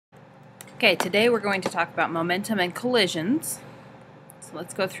Okay, today we're going to talk about momentum and collisions. So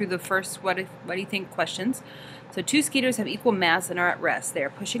let's go through the first what do you think questions. So two skaters have equal mass and are at rest. They are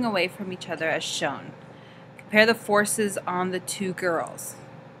pushing away from each other as shown. Compare the forces on the two girls.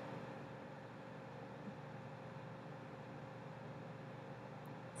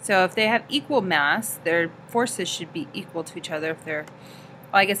 So if they have equal mass, their forces should be equal to each other. If they're,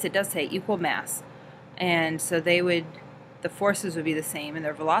 well, I guess it does say equal mass. And so the forces would be the same and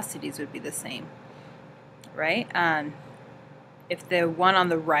their velocities would be the same, right? If the one on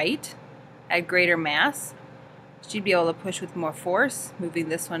the right had greater mass, she'd be able to push with more force, moving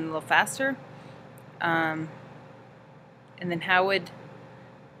this one a little faster. And then how would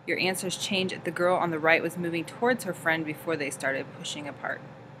your answers change if the girl on the right was moving towards her friend before they started pushing apart?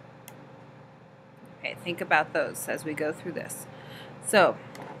 Okay, think about those as we go through this. So,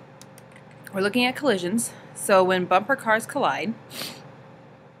 we're looking at collisions. So when bumper cars collide,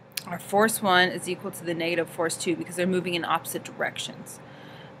 our force 1 is equal to the negative force 2 because they're moving in opposite directions.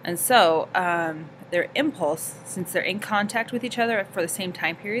 And so their impulse, since they're in contact with each other for the same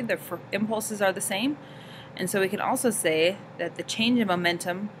time period, their impulses are the same. And so we can also say that the change in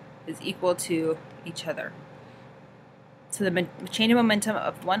momentum is equal to each other. So the change in momentum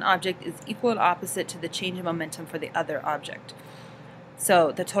of one object is equal and opposite to the change in momentum for the other object.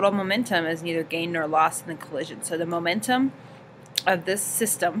 So the total momentum is neither gained nor lost in the collision. So the momentum of this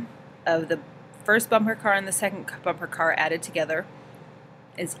system, of the first bumper car and the second bumper car added together,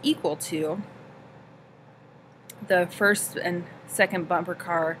 is equal to the first and second bumper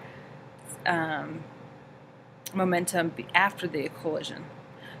car momentum after the collision.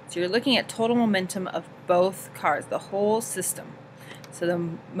 So you're looking at total momentum of both cars, the whole system. So the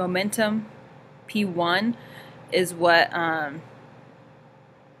momentum P1 is what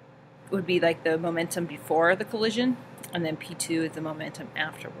would be like the momentum before the collision, and then P2 is the momentum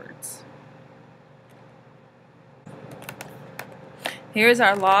afterwards. Here's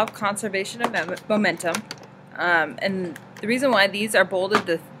our law of conservation of momentum, and the reason why these are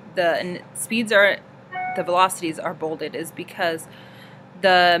bolded, the velocities are bolded, is because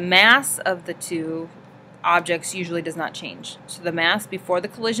the mass of the two objects usually does not change. So the mass before the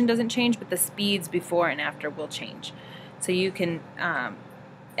collision doesn't change, but the speeds before and after will change. So you can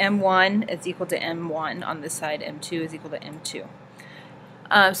M1 is equal to M1 on this side, M2 is equal to M2.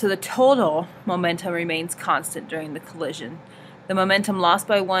 So the total momentum remains constant during the collision. The momentum lost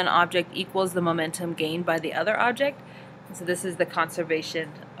by one object equals the momentum gained by the other object. So this is the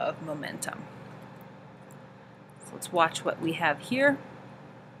conservation of momentum. So let's watch what we have here.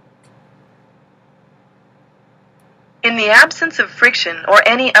 In the absence of friction or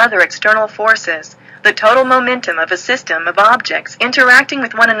any other external forces, the total momentum of a system of objects interacting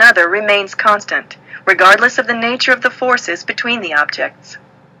with one another remains constant, regardless of the nature of the forces between the objects.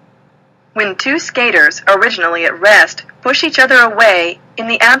 When two skaters, originally at rest, push each other away, in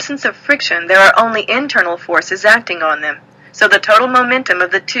the absence of friction there are only internal forces acting on them, so the total momentum of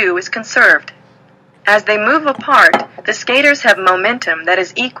the two is conserved. As they move apart, the skaters have momentum that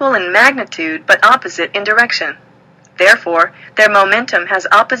is equal in magnitude but opposite in direction. Therefore, their momentum has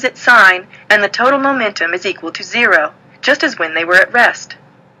opposite sign, and the total momentum is equal to 0, just as when they were at rest.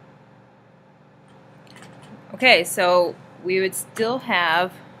 Okay, so we would still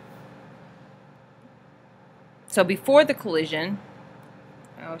have, so before the collision,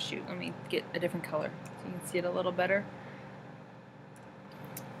 oh shoot, let me get a different color so you can see it a little better.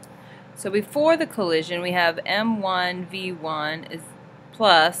 So before the collision, we have M1V1 is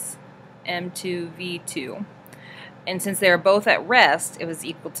plus M2V2. And since they are both at rest, it was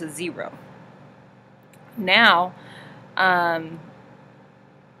equal to 0. Now,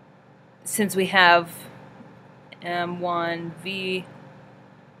 since we have M1V,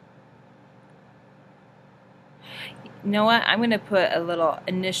 you know what? I'm going to put a little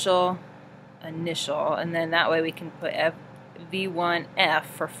initial, and then that way we can put V1F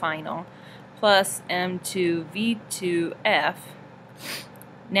for final, plus M2V2F.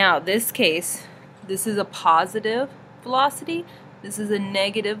 Now, this case, this is a positive velocity, this is a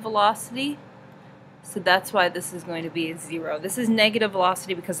negative velocity, so that's why this is going to be 0. This is negative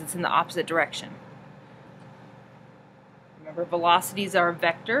velocity because it's in the opposite direction. Remember, velocities are a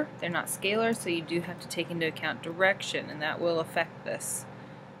vector, they're not scalar, so you do have to take into account direction, and that will affect this.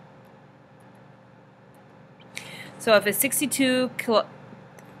 So if a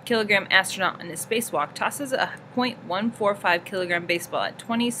 62-kilogram astronaut on a spacewalk tosses a 0.145 kilogram baseball at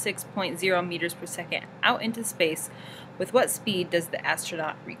 26.0 meters per second out into space, with what speed does the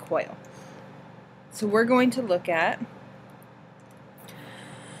astronaut recoil? So we're going to look at,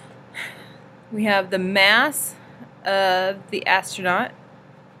 we have the mass of the astronaut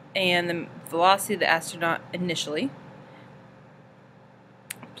and the velocity of the astronaut initially,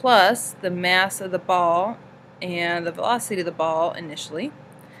 plus the mass of the ball and the velocity of the ball initially.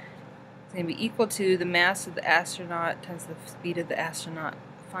 It's going to be equal to the mass of the astronaut times the speed of the astronaut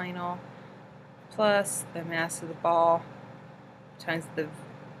final, plus the mass of the ball times the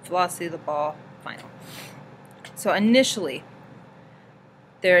velocity of the ball final. So initially,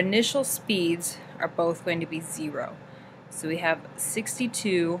 their initial speeds are both going to be 0. So we have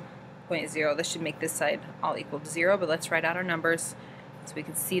 62.0. This should make this side all equal to 0, but let's write out our numbers so we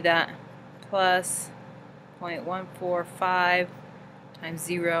can see that. Plus 0.145 times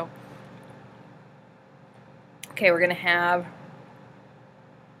 0. Okay, we're going to have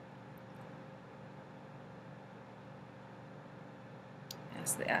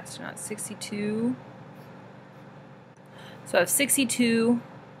mass of the astronaut 62. So I have 62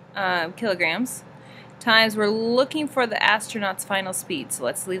 kilograms times, we're looking for the astronaut's final speed, so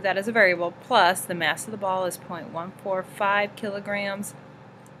let's leave that as a variable, plus the mass of the ball is 0.145 kilograms.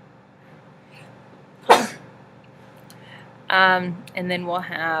 And then we'll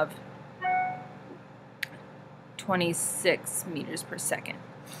have 26 meters per second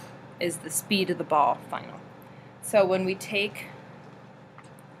is the speed of the ball final. So when we take,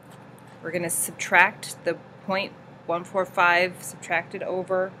 we're going to subtract the 0.145 subtracted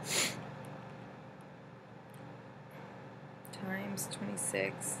over times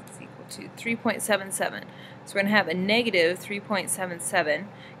 26 is equal to 3.77. So we're going to have a negative 3.77, okay,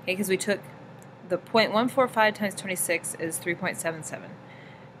 because we took the 0.145 times 26 is 3.77,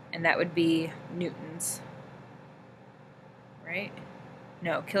 and that would be newtons, right?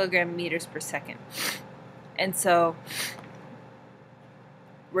 No, kilogram meters per second. And so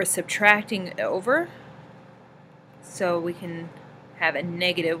we're subtracting over, so we can have a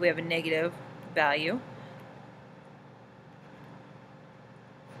negative, we have a negative value.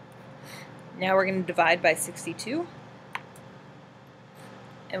 Now we're going to divide by 62,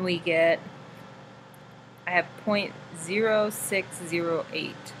 and we get, I have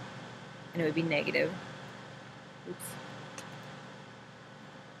 0.0608, and it would be negative. Oops.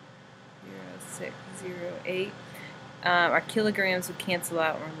 0.0608. Our kilograms would cancel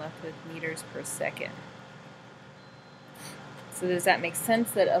out, and we're left with meters per second. So does that make sense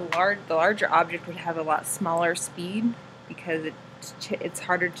that the larger object would have a lot smaller speed because it's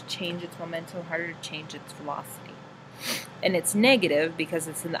harder to change its momentum, harder to change its velocity. And it's negative because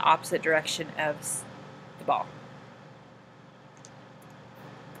it's in the opposite direction of the ball.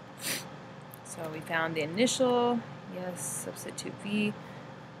 So we found the initial, yes, substitute V.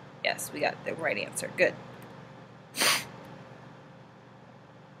 Yes, we got the right answer. Good.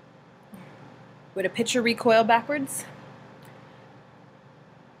 Would a pitcher recoil backwards?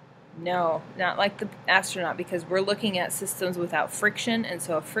 No, not like the astronaut, because we're looking at systems without friction, and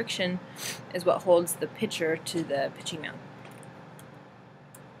so friction is what holds the pitcher to the pitching mound.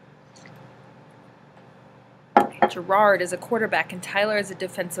 Gerard is a quarterback and Tyler is a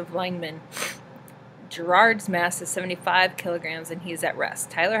defensive lineman. Gerard's mass is 75 kilograms and he is at rest.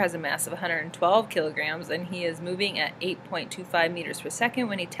 Tyler has a mass of 112 kilograms and he is moving at 8.25 meters per second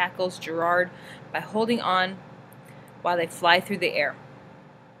when he tackles Gerard by holding on while they fly through the air.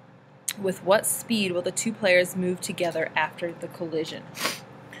 With what speed will the two players move together after the collision?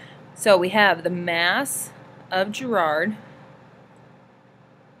 So we have the mass of Gerard.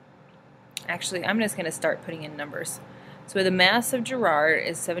 Actually, I'm just going to start putting in numbers. So the mass of Gerard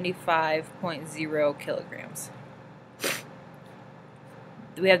is 75.0 kilograms.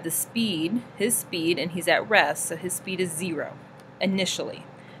 We have the speed, his speed, and he's at rest, so his speed is 0 initially.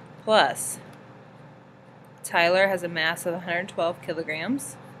 Plus, Tyler has a mass of 112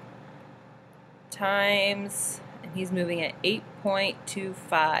 kilograms times, and he's moving at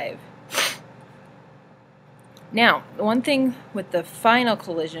 8.25. Now, the one thing with the final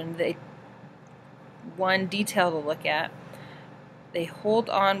collision, one detail to look at, they hold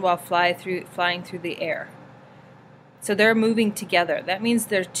on while flying through the air. So they're moving together. That means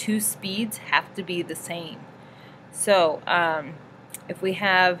their two speeds have to be the same. So if we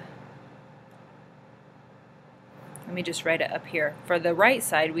have, let me just write it up here. For the right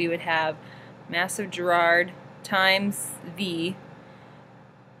side, we would have mass of Gerard times V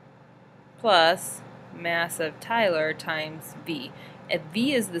plus mass of Tyler times V. If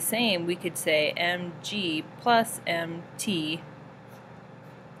V is the same, we could say mg plus mt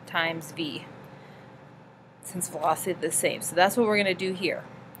times v, since velocity is the same. So that's what we're going to do here.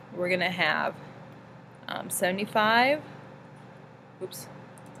 We're going to have 75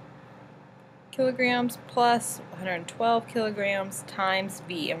 kilograms plus 112 kilograms times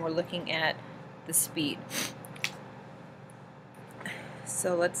v, and we're looking at the speed.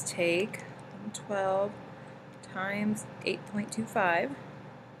 So let's take 12 times 8.25.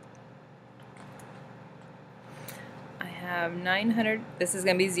 I have 900, this is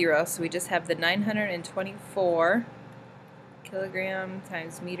going to be 0, so we just have the 924 kilogram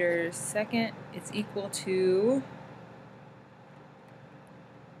times meters second. It's equal to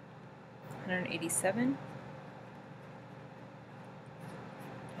 187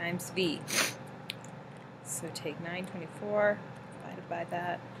 times V. So take 924 divided by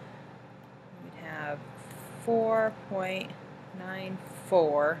that. We'd have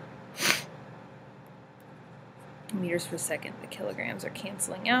 4.94 meters per second. The kilograms are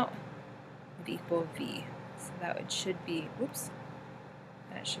canceling out. Would equal V. So that should be, whoops,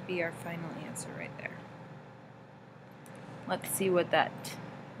 that should be our final answer right there. Let's see what that,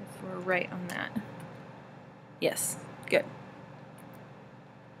 if we're right on that. Yes, good.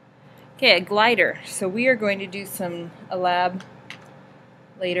 Okay, a glider. So we are going to do a lab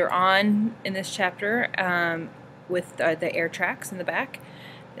later on in this chapter with the air tracks in the back,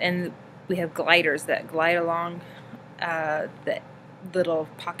 and we have gliders that glide along the little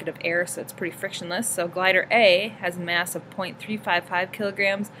pocket of air, so it's pretty frictionless. So glider A has a mass of 0.355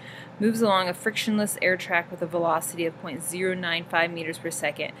 kilograms, moves along a frictionless air track with a velocity of 0.095 meters per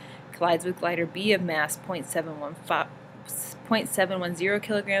second, collides with glider B of mass 0.710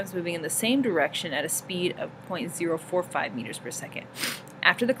 kilograms, moving in the same direction at a speed of 0.045 meters per second.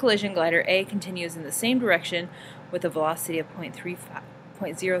 After the collision, glider A continues in the same direction with a velocity of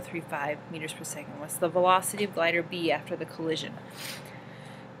 0.035 meters per second. What's the velocity of glider B after the collision?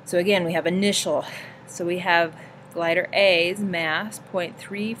 So again, we have initial. So we have glider A's mass,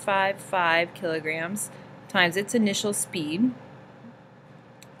 0.355 kilograms, times its initial speed,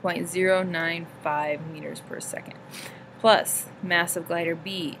 0.095 meters per second, plus mass of glider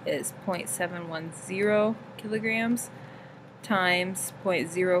B is 0.710 kilograms times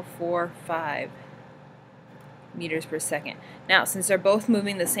 0.045 meters per second. Now, since they're both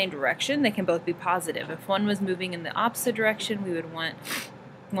moving the same direction, they can both be positive. If one was moving in the opposite direction, we would want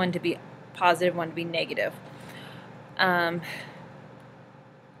one to be positive, one to be negative.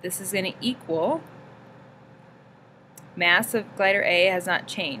 This is going to equal, mass of glider A has not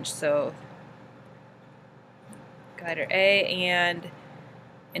changed, so glider A, and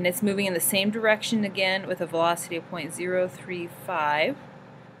it's moving in the same direction again with a velocity of 0.035,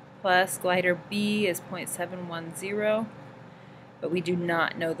 plus glider B is 0.710, but we do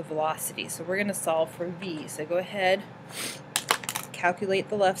not know the velocity, so we're going to solve for V. So go ahead, calculate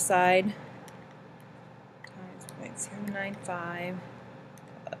the left side, times 0.095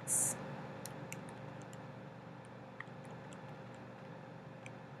 plus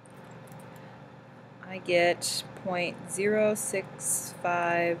I get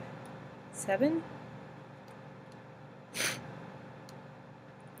 0.0657.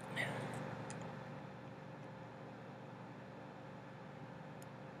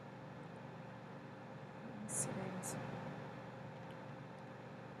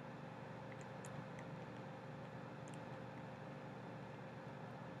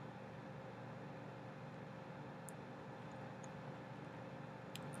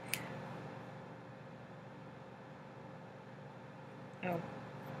 Oh,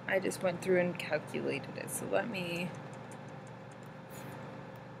 I just went through and calculated it, so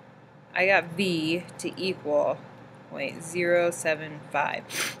I got V to equal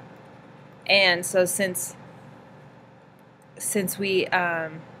 0.075. And so since we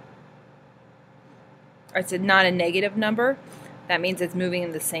it's not a negative number, that means it's moving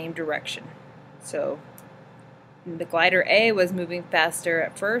in the same direction. So the glider A was moving faster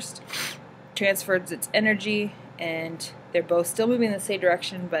at first, transferred its energy, and they're both still moving in the same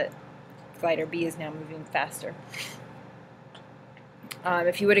direction, but glider B is now moving faster.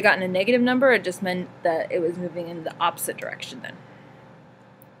 If you would have gotten a negative number, it just meant that it was moving in the opposite direction then.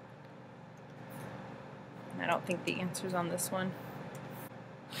 I don't think the answer's on this one.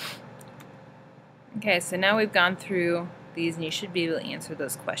 Okay, so now we've gone through these, and you should be able to answer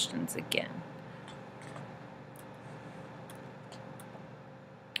those questions again.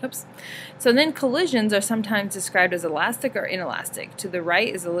 Oops. So then collisions are sometimes described as elastic or inelastic. To the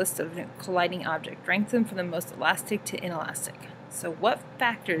right is a list of colliding objects. Rank them from the most elastic to inelastic. So what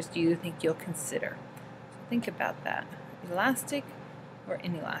factors do you think you'll consider? So think about that. Elastic or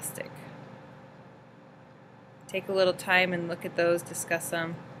inelastic? Take a little time and look at those, discuss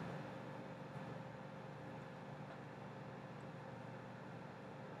them.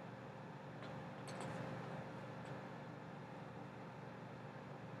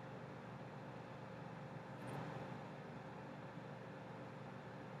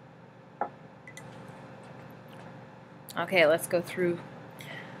 Okay, let's go through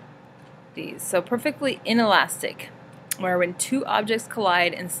these. So perfectly inelastic, where when two objects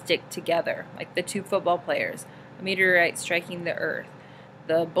collide and stick together, like the two football players, a meteorite striking the earth,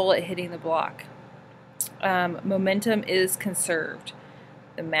 the bullet hitting the block. Momentum is conserved.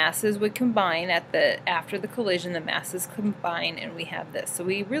 The masses would combine after the collision. The masses combine, and we have this. So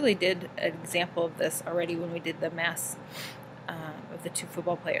we really did an example of this already when we did the mass of the two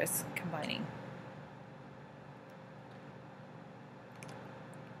football players combining.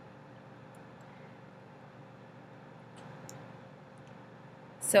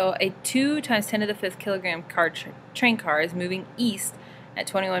 So a 2 times 10 to the 5th kilogram train car is moving east at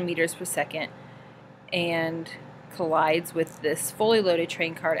 21 meters per second and collides with this fully loaded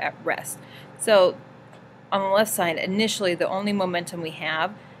train car at rest. So on the left side, initially the only momentum we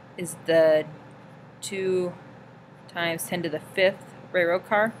have is the 2 times 10 to the 5th railroad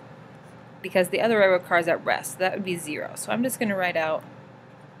car, because the other railroad car is at rest. That would be 0. So I'm just going to write out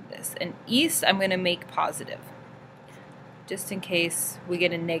this. And east I'm going to make positive. Just in case we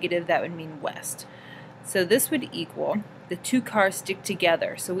get a negative, that would mean west. So this would equal the two cars stick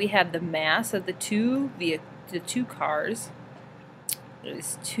together. So we have the mass of the two cars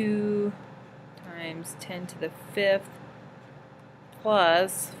is 2 times 10 to the 5th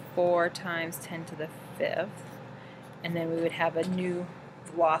plus 4 times 10 to the 5th. And then we would have a new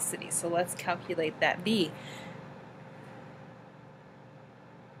velocity. So let's calculate that V.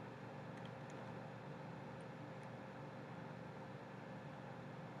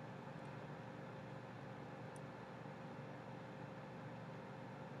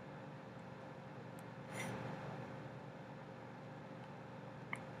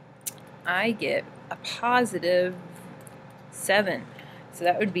 I get a positive 7. So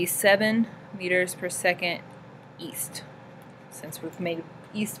that would be 7 meters per second east, since we've made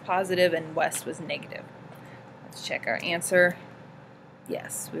east positive and west was negative. Let's check our answer.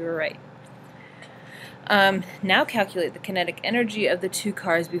 Yes, we were right. Now calculate the kinetic energy of the two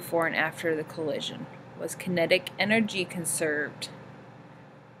cars before and after the collision. Was kinetic energy conserved?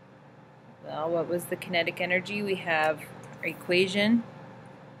 Well, what was the kinetic energy? We have our equation,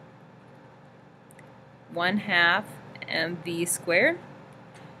 1/2 mv squared.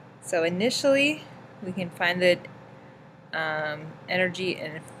 So initially we can find the energy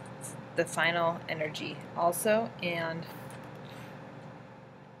and the final energy also, and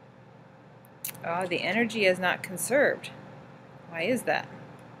the energy is not conserved. Why is that?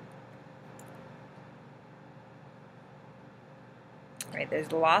 Right,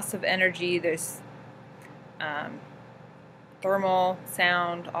 there's loss of energy, there's thermal,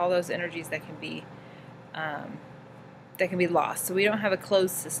 sound, all those energies that can be lost. So we don't have a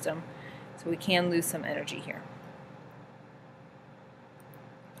closed system, so we can lose some energy here.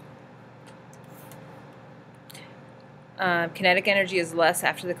 Kinetic energy is less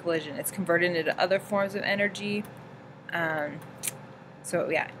after the collision. It's converted into other forms of energy. So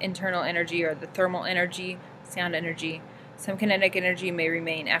yeah, internal energy or the thermal energy, sound energy. Some kinetic energy may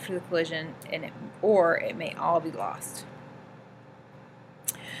remain after the collision, or it may all be lost.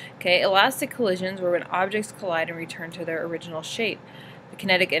 Okay, elastic collisions were when objects collide and return to their original shape. The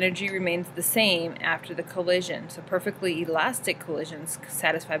kinetic energy remains the same after the collision. So perfectly elastic collisions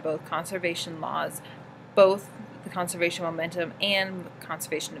satisfy both conservation laws, both the conservation of momentum and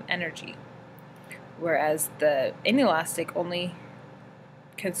conservation of energy, whereas the inelastic only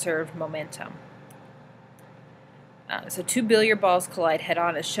conserve momentum. So two billiard balls collide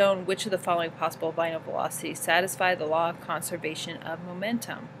head-on as shown. Which of the following possible final velocities satisfy the law of conservation of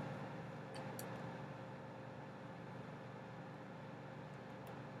momentum?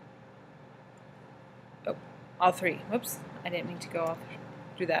 Oh, all three. Whoops, I didn't mean to go all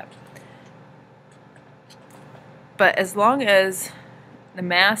through that. But as long as the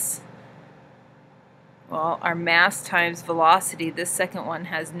mass, well, our mass times velocity, this second one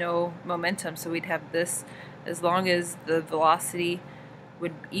has no momentum, so we'd have this as long as the velocity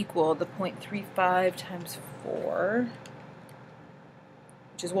would equal the 0.35 times 4,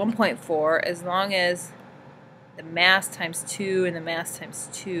 which is 1.4, as long as the mass times 2 and the mass times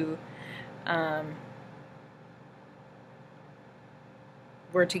 2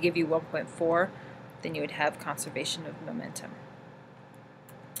 were to give you 1.4, then you would have conservation of momentum.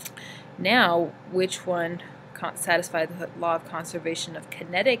 Now, which one satisfies the law of conservation of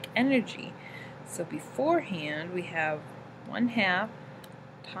kinetic energy? So beforehand, we have 1/2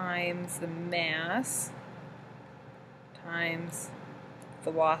 times the mass times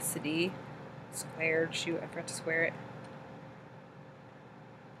velocity squared. Shoot, I forgot to square it.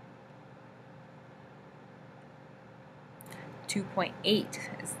 .8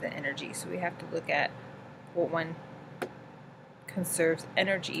 is the energy, so we have to look at what one conserves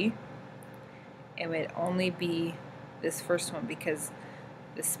energy. it would only be this first one because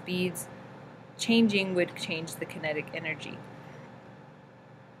the speeds changing would change the kinetic energy.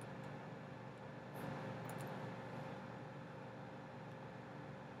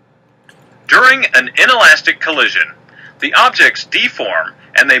 During an inelastic collision, the objects deform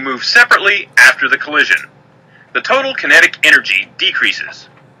and they move separately after the collision. The total kinetic energy decreases.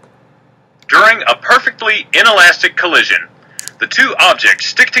 During a perfectly inelastic collision, the two objects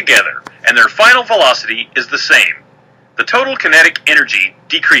stick together and their final velocity is the same. The total kinetic energy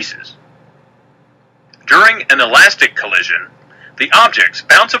decreases. During an elastic collision, the objects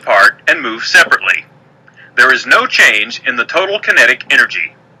bounce apart and move separately. There is no change in the total kinetic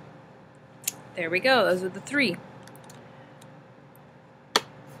energy. There we go. Those are the three.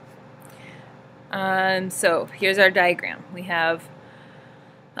 So here's our diagram. We have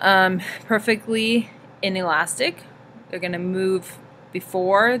perfectly inelastic. They're going to move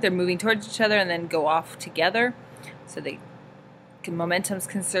before, they're moving towards each other and then go off together. So momentum's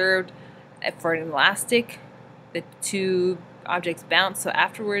conserved. For an elastic, the two objects bounce, so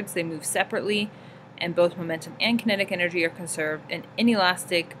afterwards they move separately, and both momentum and kinetic energy are conserved. And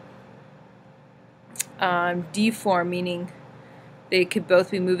inelastic deform, meaning they could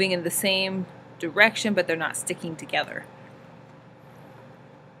both be moving in the same direction, but they're not sticking together.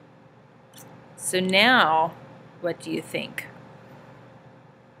 So now, what do you think?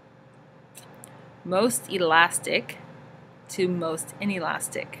 Most elastic to most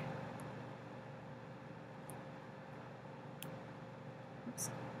inelastic.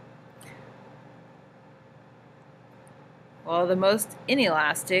 Well, the most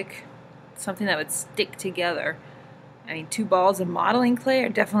inelastic, something that would stick together. I mean, two balls of modeling clay are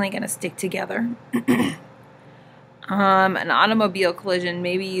definitely going to stick together. An automobile collision,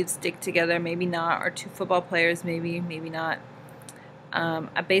 maybe you'd stick together, maybe not. Or two football players, maybe not.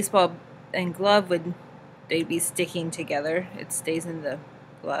 A baseball and glove, they'd be sticking together. It stays in the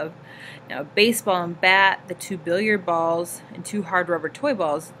glove. Now, baseball and bat, the two billiard balls and two hard rubber toy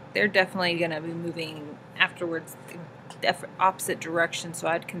balls, they're definitely going to be moving afterwards in opposite directions, so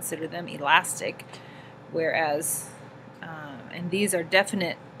I'd consider them elastic. Whereas, and these are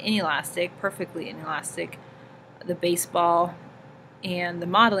definite inelastic, perfectly inelastic, the baseball and the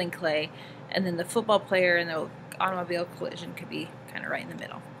modeling clay, and then the football player and the automobile collision could be kind of right in the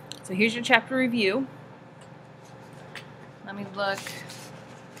middle. So here's your chapter review. Let me look.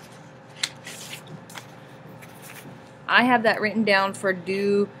 I have that written down for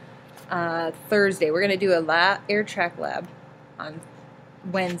due Thursday. We're going to do a air track lab on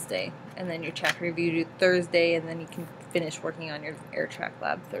Wednesday, and then your chapter review due Thursday, and then you can finish working on your air track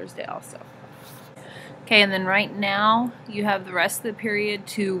lab Thursday also. Okay, and then right now you have the rest of the period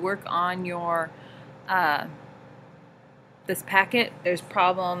to work on your this packet. There's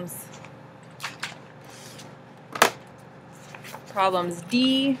problems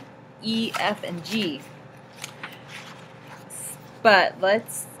D, E, F, and G. But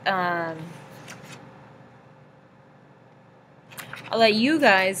let's I'll let you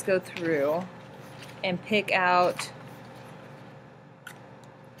guys go through and pick out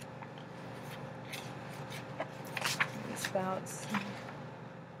spouts.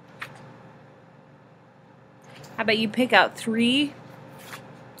 How about you pick out 3?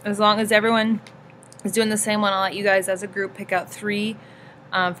 As long as everyone is doing the same one, I'll let you guys as a group pick out 3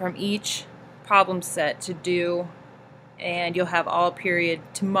 from each problem set to do, and you'll have all period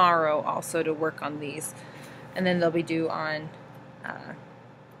tomorrow also to work on these, and then they'll be due on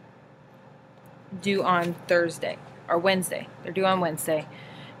Thursday or Wednesday. They're due on Wednesday,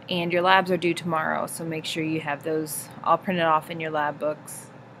 and your labs are due tomorrow, so make sure you have those all printed off in your lab books.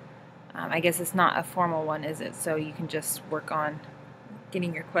 I guess it's not a formal one, is it? So you can just work on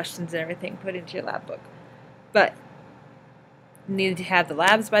getting your questions and everything put into your lab book. But you need to have the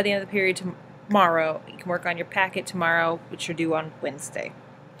labs by the end of the period tomorrow. You can work on your packet tomorrow, which are due on Wednesday.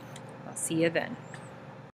 I'll see you then.